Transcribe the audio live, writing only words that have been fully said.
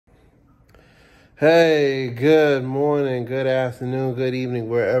Hey, good morning, good afternoon, good evening,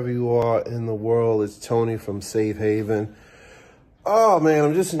 wherever you are in the world. It's Tony from Safe Haven. Oh man,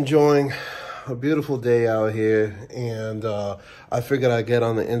 I'm just enjoying a beautiful day out here, and I figured I'd get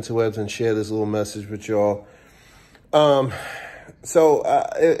on the interwebs and share this little message with y'all.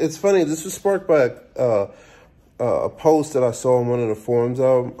 It's funny, this was sparked by a post that I saw in one of the forums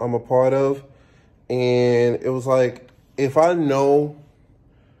I'm a part of, and it was like, if I know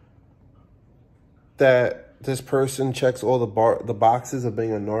that this person checks all the boxes of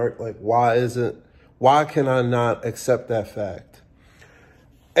being a narc, like why can I not accept that fact?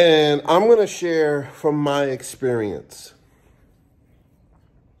 And I'm going to share from my experience.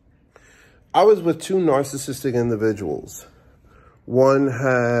 I was with two narcissistic individuals. One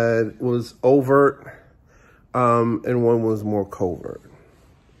was overt, and one was more covert.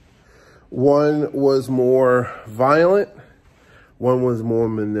 One was more violent, one was more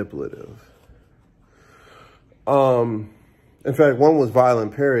manipulative. In fact, one was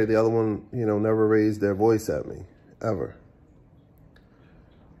violent, period. The other one, never raised their voice at me, ever.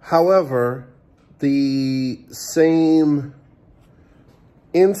 However, the same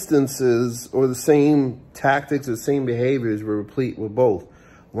instances or the same tactics or the same behaviors were replete with both.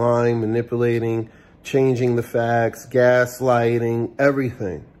 Lying, manipulating, changing the facts, gaslighting,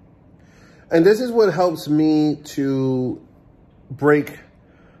 everything. And this is what helps me to break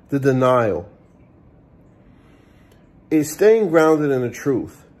the denial. Is staying grounded in the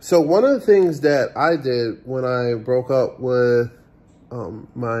truth. So one of the things that I did when I broke up with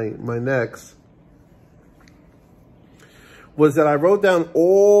my next was that I wrote down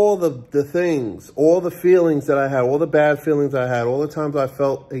all the things, all the feelings that I had, all the bad feelings I had, all the times I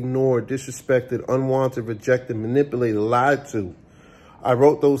felt ignored, disrespected, unwanted, rejected, manipulated, lied to. I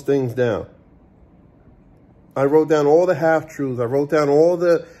wrote those things down. I wrote down all the half-truths. I wrote down all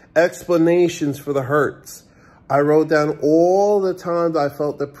the explanations for the hurts. I wrote down all the times I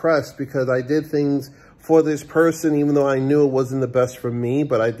felt depressed because I did things for this person, even though I knew it wasn't the best for me,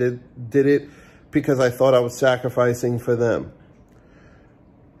 but I did it because I thought I was sacrificing for them.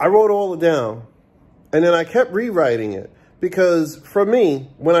 I wrote all it down, and then I kept rewriting it because for me,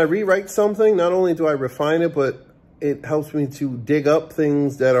 when I rewrite something, not only do I refine it, but it helps me to dig up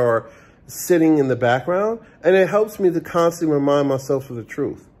things that are sitting in the background, and it helps me to constantly remind myself of the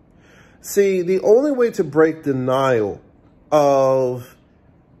truth. See, the only way to break denial of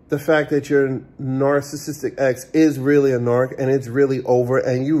the fact that your narcissistic ex is really a narc and it's really over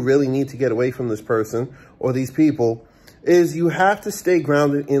and you really need to get away from this person or these people is you have to stay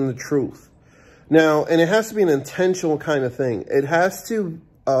grounded in the truth. Now, and it has to be an intentional kind of thing. It has to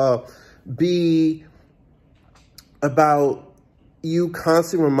be about you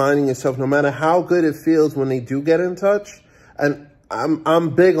constantly reminding yourself, no matter how good it feels when they do get in touch, and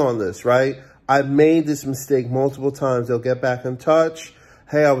I'm big on this, right? I've made this mistake multiple times. They'll get back in touch.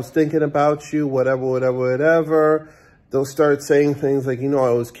 Hey, I was thinking about you, whatever. They'll start saying things like, I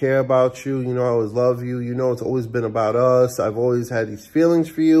always care about you. I always love you. It's always been about us. I've always had these feelings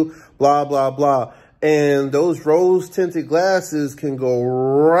for you, blah, blah, blah. And those rose-tinted glasses can go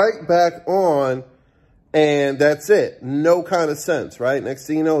right back on, and that's it. No kind of sense, right? Next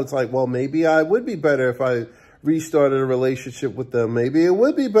thing you know, it's like, well, maybe I would be better if I restarted a relationship with them. Maybe it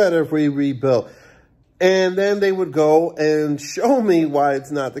would be better if we rebuilt. And then they would go and show me why it's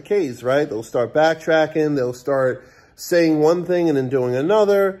not the case, right? They'll start backtracking. They'll start saying one thing and then doing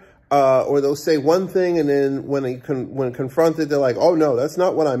another. Or they'll say one thing and then when confronted, they're like, oh, no, that's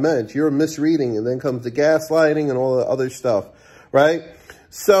not what I meant. You're misreading. And then comes the gaslighting and all the other stuff, right?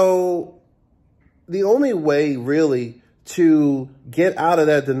 So the only way really to get out of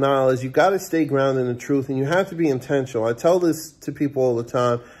that denial is you got to stay grounded in the truth, and you have to be intentional. I tell this to people all the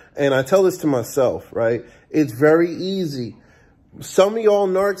time, and I tell this to myself, right? It's very easy. Some of y'all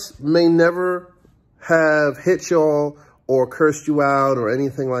narcs may never have hit y'all or cursed you out or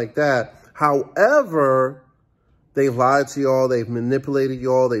anything like that. However, they've lied to y'all, they've manipulated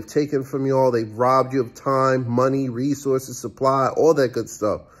y'all, they've taken from y'all, they've robbed you of time, money, resources, supply, all that good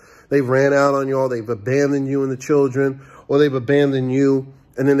stuff. They've ran out on y'all, they've abandoned you and the children, or they've abandoned you,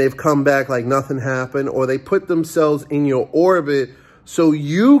 and then they've come back like nothing happened, or they put themselves in your orbit so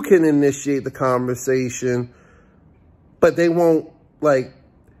you can initiate the conversation, but they won't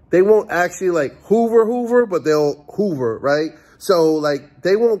actually hoover, but they'll hoover, right? So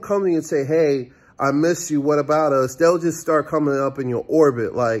they won't come to you and say, hey, I miss you, what about us? They'll just start coming up in your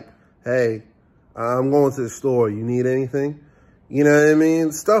orbit like, hey, I'm going to the store, you need anything? You know what I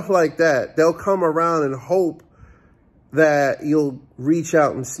mean? Stuff like that. They'll come around and hope that you'll reach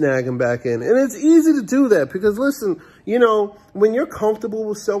out and snag them back in. And it's easy to do that because, listen, You know, when you're comfortable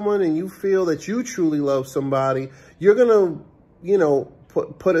with someone and you feel that you truly love somebody, you're going to, you know,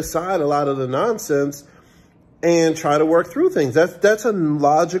 put aside a lot of the nonsense and try to work through things. That's a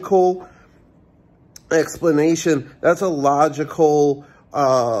logical explanation. That's a logical,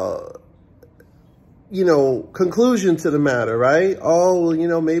 you know, conclusion to the matter, right? Oh, well, you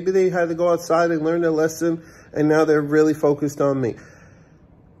know, maybe they had to go outside and learn their lesson, and now they're really focused on me.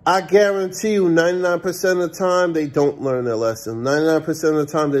 I guarantee you 99% of the time, they don't learn their lesson. 99% of the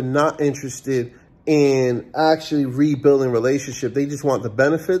time, they're not interested in actually rebuilding relationship. They just want the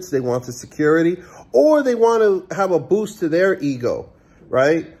benefits. They want the security, or they want to have a boost to their ego,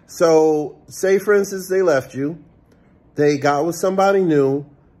 right? So say, for instance, they left you. They got with somebody new.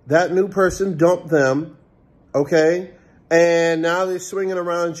 That new person dumped them, okay? And now they're swinging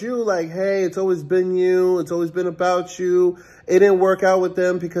around you like, hey, it's always been you. It's always been about you. It didn't work out with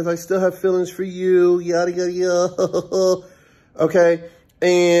them because I still have feelings for you, yada, yada, yada. Okay?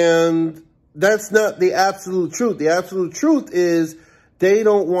 And that's not the absolute truth. The absolute truth is they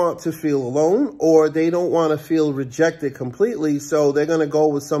don't want to feel alone, or they don't want to feel rejected completely. So they're going to go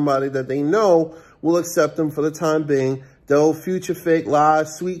with somebody that they know will accept them for the time being. They'll future fake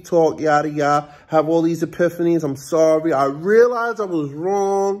lies, sweet talk, yada, yada, have all these epiphanies. I'm sorry. I realized I was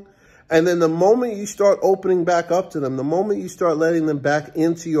wrong. And then the moment you start opening back up to them, the moment you start letting them back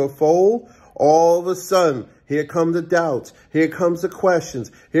into your fold, all of a sudden, here come the doubts. Here comes the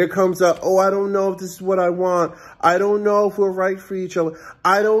questions. Here comes the, oh, I don't know if this is what I want. I don't know if we're right for each other.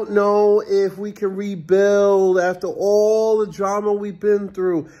 I don't know if we can rebuild after all the drama we've been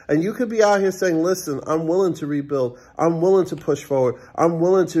through. And you could be out here saying, listen, I'm willing to rebuild. I'm willing to push forward. I'm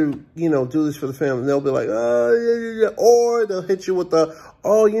willing to, you know, do this for the family. And they'll be like, oh, yeah, yeah, yeah. Or they'll hit you with the,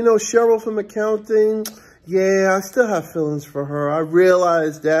 oh, you know, Cheryl from accounting. Yeah, I still have feelings for her. I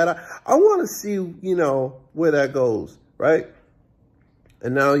realize that. I want to see, you know, where that goes, right?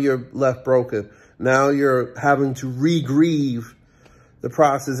 And now you're left broken. Now you're having to re-grieve the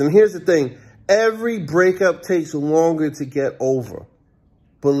process. And here's the thing. Every breakup takes longer to get over,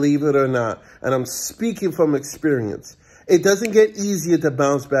 believe it or not. And I'm speaking from experience. It doesn't get easier to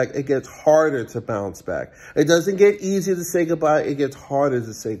bounce back. It gets harder to bounce back. It doesn't get easier to say goodbye. It gets harder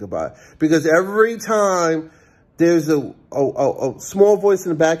to say goodbye. Because every time there's a small voice in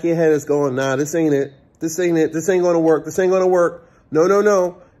the back of your head that's going, nah, this ain't it. This ain't it. This ain't going to work. This ain't going to work. No, no,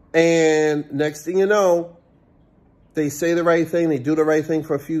 no. And next thing you know, they say the right thing. They do the right thing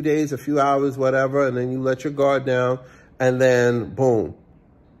for a few days, a few hours, whatever. And then you let your guard down. And then, boom,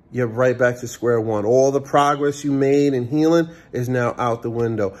 you're right back to square one. All the progress you made in healing is now out the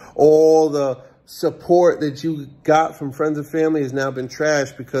window. All the support that you got from friends and family has now been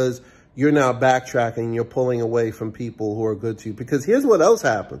trashed because you're now backtracking. You're pulling away from people who are good to you. Because here's what else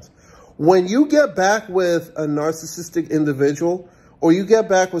happens. When you get back with a narcissistic individual, or you get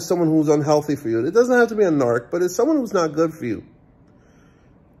back with someone who's unhealthy for you, it doesn't have to be a narc, but it's someone who's not good for you,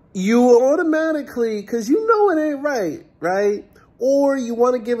 you automatically, because you know it ain't right, right? Or you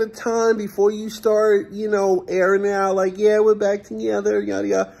want to give it time before you start, you know, airing it out like, yeah, we're back together, yada,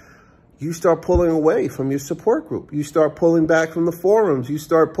 yada. You start pulling away from your support group. You start pulling back from the forums. You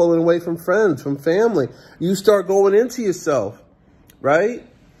start pulling away from friends, from family. You start going into yourself, right?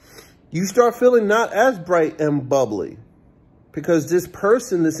 You start feeling not as bright and bubbly because this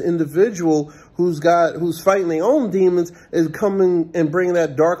person, this individual who's fighting their own demons is coming and bringing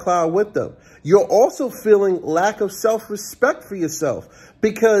that dark cloud with them. You're also feeling lack of self-respect for yourself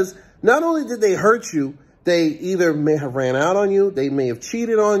because not only did they hurt you, they either may have ran out on you, they may have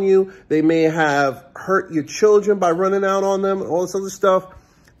cheated on you, they may have hurt your children by running out on them, all this other stuff.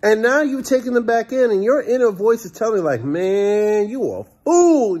 And now you've taken them back in, and your inner voice is telling you, like, man, you a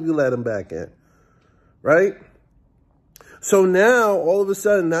fool if you let them back in, right? So now, all of a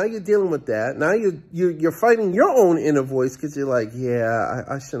sudden, now you're dealing with that. Now you're fighting your own inner voice because you're like, yeah,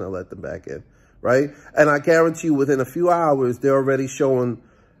 I shouldn't have let them back in, right? And I guarantee you, within a few hours, they're already showing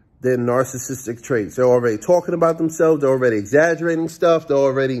their narcissistic traits. They're already talking about themselves. They're already exaggerating stuff. They're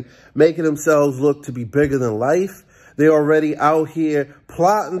already making themselves look to be bigger than life. They're already out here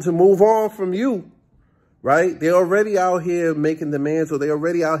plotting to move on from you, right? They're already out here making demands, or they're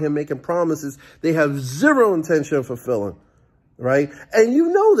already out here making promises they have zero intention of fulfilling, right? And you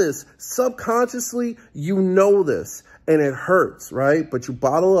know this. Subconsciously, you know this, and it hurts, right? But you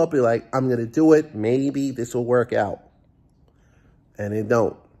bottle up. You're like, I'm going to do it. Maybe this will work out. And it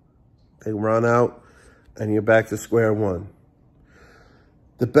don't. They run out, and you're back to square one.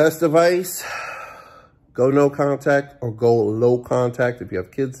 The best advice, go no contact or go low contact if you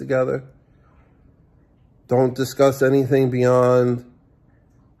have kids together. Don't discuss anything beyond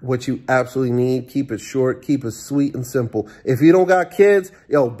what you absolutely need. Keep it short. Keep it sweet and simple. If you don't got kids,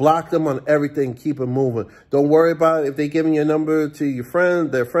 yo, block them on everything. Keep it moving. Don't worry about it. If they giving your number to your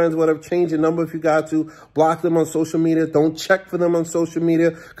friend, their friends, whatever, change your number if you got to. Block them on social media. Don't check for them on social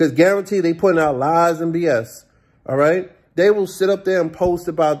media, because guarantee they putting out lies and BS. All right? They will sit up there and post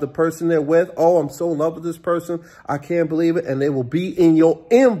about the person they're with. Oh, I'm so in love with this person. I can't believe it. And they will be in your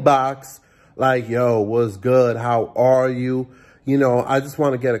inbox like, yo, what's good? How are you? You know, I just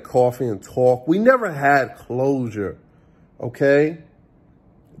want to get a coffee and talk. We never had closure, okay?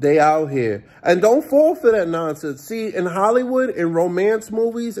 They out here. And don't fall for that nonsense. See, in Hollywood, in romance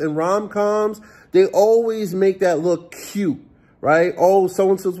movies, and rom-coms, they always make that look cute, right? Oh,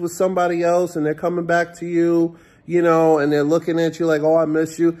 so-and-so's with somebody else, and they're coming back to you, you know, and they're looking at you like, oh, I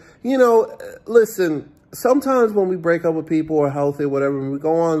miss you. You know, listen, sometimes when we break up with people or healthy or whatever, and we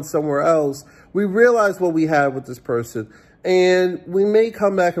go on somewhere else, we realize what we had with this person. And we may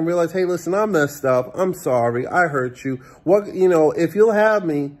come back and realize, hey, listen, I messed up. I'm sorry. I hurt you. What, you know, if you'll have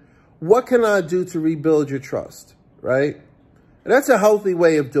me, what can I do to rebuild your trust, right? And that's a healthy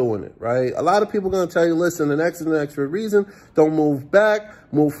way of doing it, right? A lot of people are going to tell you, listen, the next is the next for a reason. Don't move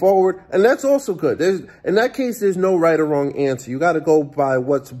back, move forward. And that's also good. In that case, there's no right or wrong answer. You got to go by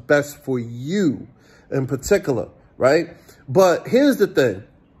what's best for you in particular, right? But here's the thing.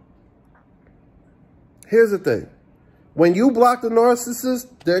 Here's the thing. When you block the narcissist,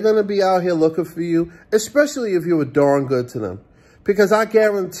 they're going to be out here looking for you, especially if you were darn good to them. Because I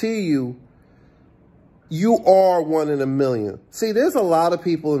guarantee you, you are one in a million. See, there's a lot of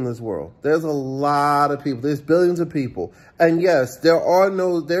people in this world. There's a lot of people. There's billions of people. And yes, there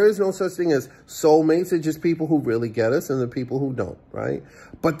is no such thing as soulmates. It's just people who really get us and the people who don't, right?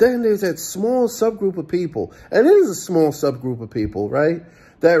 But then there's that small subgroup of people. And it is a small subgroup of people, right?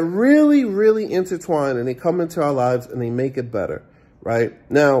 That really, really intertwine, and they come into our lives and they make it better, right?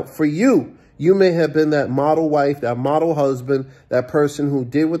 Now, for you, you may have been that model wife, that model husband, that person who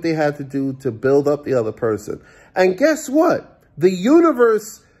did what they had to do to build up the other person. And guess what? The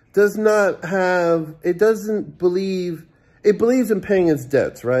universe does not have, it believes in paying its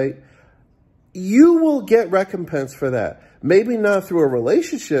debts, right? You will get recompense for that. Maybe not through a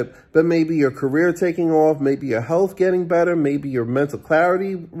relationship, but maybe your career taking off, maybe your health getting better, maybe your mental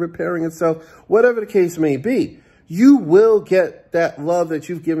clarity repairing itself, whatever the case may be. You will get that love that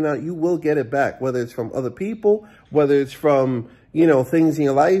you've given out. You will get it back, whether it's from other people, whether it's from, you know, things in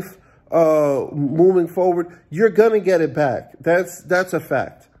your life moving forward. You're going to get it back. That's a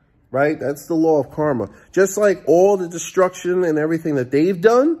fact, right? That's the law of karma. Just like all the destruction and everything that they've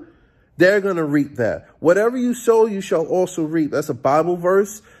done, they're going to reap that. Whatever you sow, you shall also reap. That's a Bible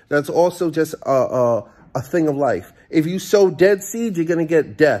verse. That's also just a thing of life. If you sow dead seeds, you're going to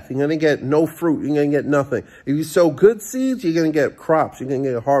get death. You're going to get no fruit. You're going to get nothing. If you sow good seeds, you're going to get crops. You're going to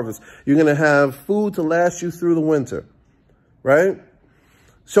get a harvest. You're going to have food to last you through the winter, right?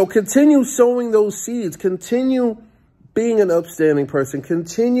 So continue sowing those seeds. Continue being an upstanding person.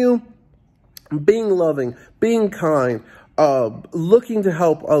 Continue being loving, being kind, looking to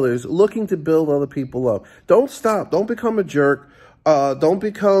help others, looking to build other people up. Don't stop. Don't become a jerk. Don't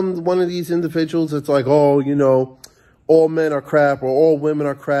become one of these individuals that's like, oh, you know, all men are crap or all women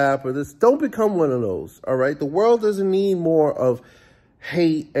are crap or this. Don't become one of those, all right? The world doesn't need more of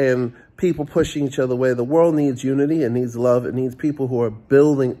hate and people pushing each other away. The world needs unity. It needs love. It needs people who are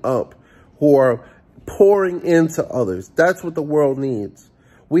building up, who are pouring into others. That's what the world needs.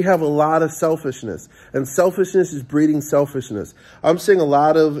 We have a lot of selfishness, and selfishness is breeding selfishness. I'm seeing a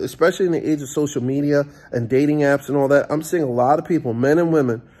lot of, especially in the age of social media and dating apps and all that, I'm seeing a lot of people, men and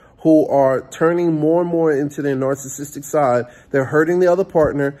women, who are turning more and more into their narcissistic side. They're hurting the other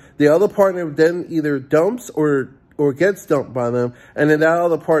partner. The other partner then either dumps or gets dumped by them, and then that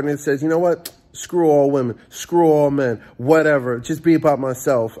other partner says, you know what? Screw all women. Screw all men. Whatever. Just be about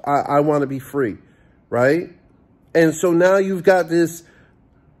myself. I want to be free, right? And so now you've got this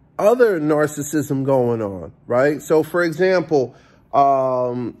other narcissism going on, right? So, for example,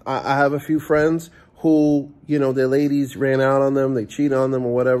 I have a few friends who, you know, their ladies ran out on them, they cheated on them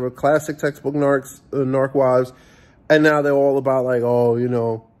or whatever, classic textbook narc wives, and now they're all about like, oh, you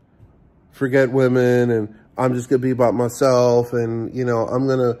know, forget women, and I'm just going to be about myself, and, you know, I'm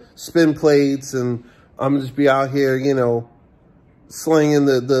going to spin plates, and I'm just be out here, you know, slinging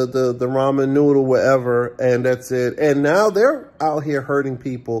the ramen noodle, whatever, and that's it. And now they're out here hurting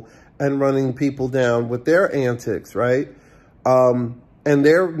people and running people down with their antics, right? And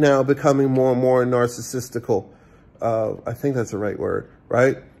they're now becoming more and more narcissistical. I think that's the right word,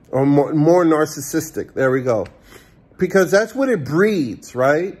 right? Or more narcissistic. There we go. Because that's what it breeds,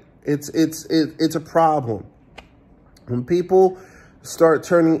 right? It's a problem. When people start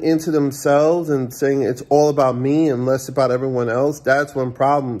turning into themselves and saying it's all about me and less about everyone else, that's when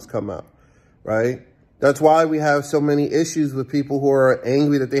problems come out, right? That's why we have so many issues with people who are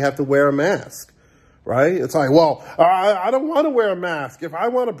angry that they have to wear a mask, right? It's like, well, I don't want to wear a mask. If I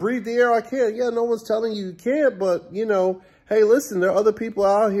want to breathe the air, I can. Yeah, no one's telling you can't, but, you know, hey, listen, there are other people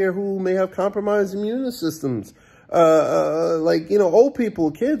out here who may have compromised immune systems. Like, you know, old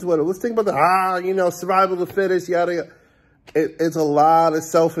people, kids, whatever. Let's think about you know, survival of the fittest, yada, yada. It's a lot of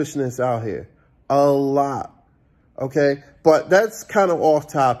selfishness out here. A lot. Okay? But that's kind of off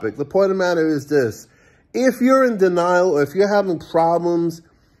topic. The point of the matter is this. If you're in denial or if you're having problems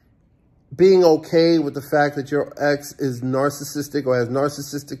being okay with the fact that your ex is narcissistic or has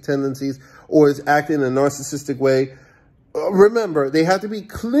narcissistic tendencies or is acting in a narcissistic way, remember, they have to be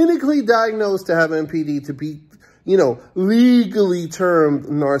clinically diagnosed to have NPD to be, you know, legally termed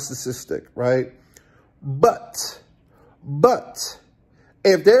narcissistic, right? But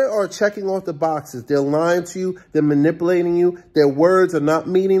if they are checking off the boxes, they're lying to you, they're manipulating you, their words are not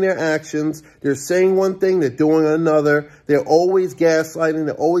meeting their actions, they're saying one thing, they're doing another, they're always gaslighting,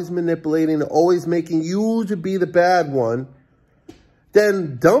 they're always manipulating, they're always making you to be the bad one,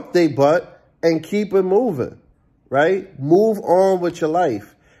 then dump they butt and keep it moving, right? Move on with your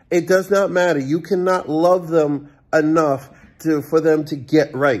life. It does not matter. You cannot love them enough for them to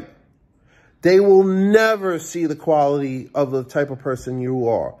get right. They will never see the quality of the type of person you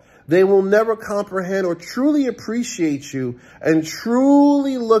are. They will never comprehend or truly appreciate you and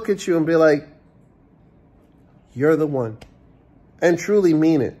truly look at you and be like, you're the one. And truly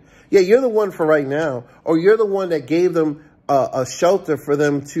mean it. Yeah, you're the one for right now. Or you're the one that gave them a shelter for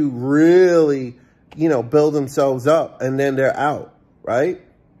them to really, you know, build themselves up and then they're out, right?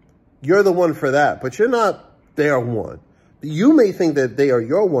 You're the one for that, but you're not their one. You may think that they are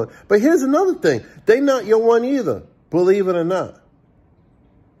your one, but here's another thing. They're not your one either, believe it or not.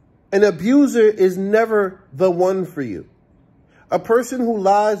 An abuser is never the one for you. A person who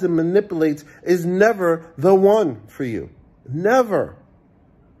lies and manipulates is never the one for you. Never.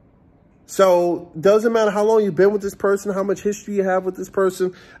 So doesn't matter how long you've been with this person, how much history you have with this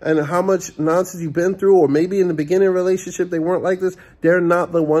person, and how much nonsense you've been through, or maybe in the beginning of a relationship they weren't like this, they're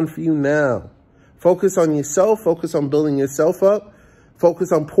not the one for you now. Focus on yourself. Focus on building yourself up.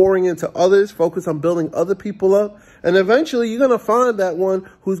 Focus on pouring into others. Focus on building other people up. And eventually you're going to find that one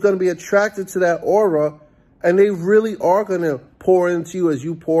who's going to be attracted to that aura. And they really are going to pour into you as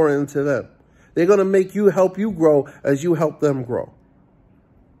you pour into them. They're going to make you help you grow as you help them grow.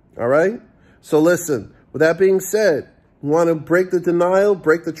 All right? So listen, with that being said, you want to break the denial,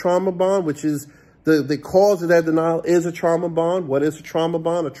 break the trauma bond, which is the cause of that denial is a trauma bond. What is a trauma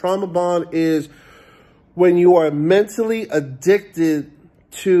bond? A trauma bond is when you are mentally addicted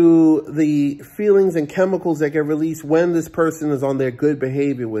to the feelings and chemicals that get released when this person is on their good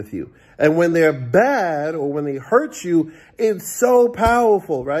behavior with you. And when they're bad or when they hurt you, it's so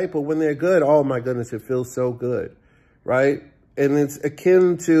powerful, right? But when they're good, oh my goodness, it feels so good, right? And it's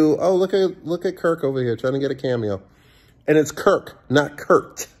akin to, oh, look at Kirk over here trying to get a cameo. And it's Kirk, not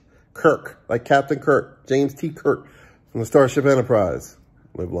Kurt. Kirk, like Captain Kirk, James T. Kirk from the Starship Enterprise.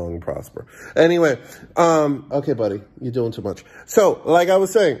 Live long and prosper. Anyway, okay, buddy, you're doing too much. So, like I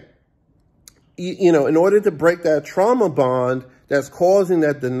was saying, you know, in order to break that trauma bond that's causing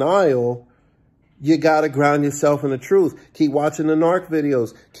that denial, you got to ground yourself in the truth. Keep watching the NARC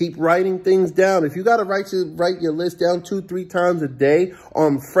videos. Keep writing things down. If you got to write your list down 2-3 times a day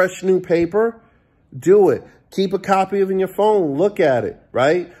on fresh new paper, do it. Keep a copy of it in your phone. Look at it,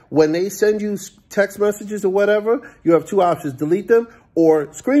 right? When they send you text messages or whatever, you have two options. Delete them or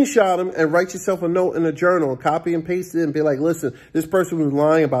screenshot them and write yourself a note in a journal, copy and paste it and be like, listen, this person was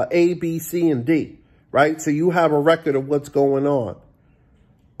lying about A, B, C, and D, right? So you have a record of what's going on.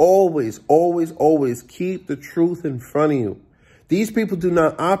 Always, always, always keep the truth in front of you. These people do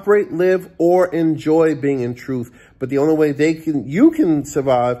not operate, live, or enjoy being in truth. But the only way you can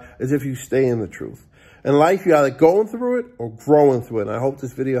survive is if you stay in the truth. In life, you're either going through it or growing through it. And I hope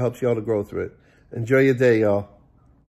this video helps you all to grow through it. Enjoy your day, y'all.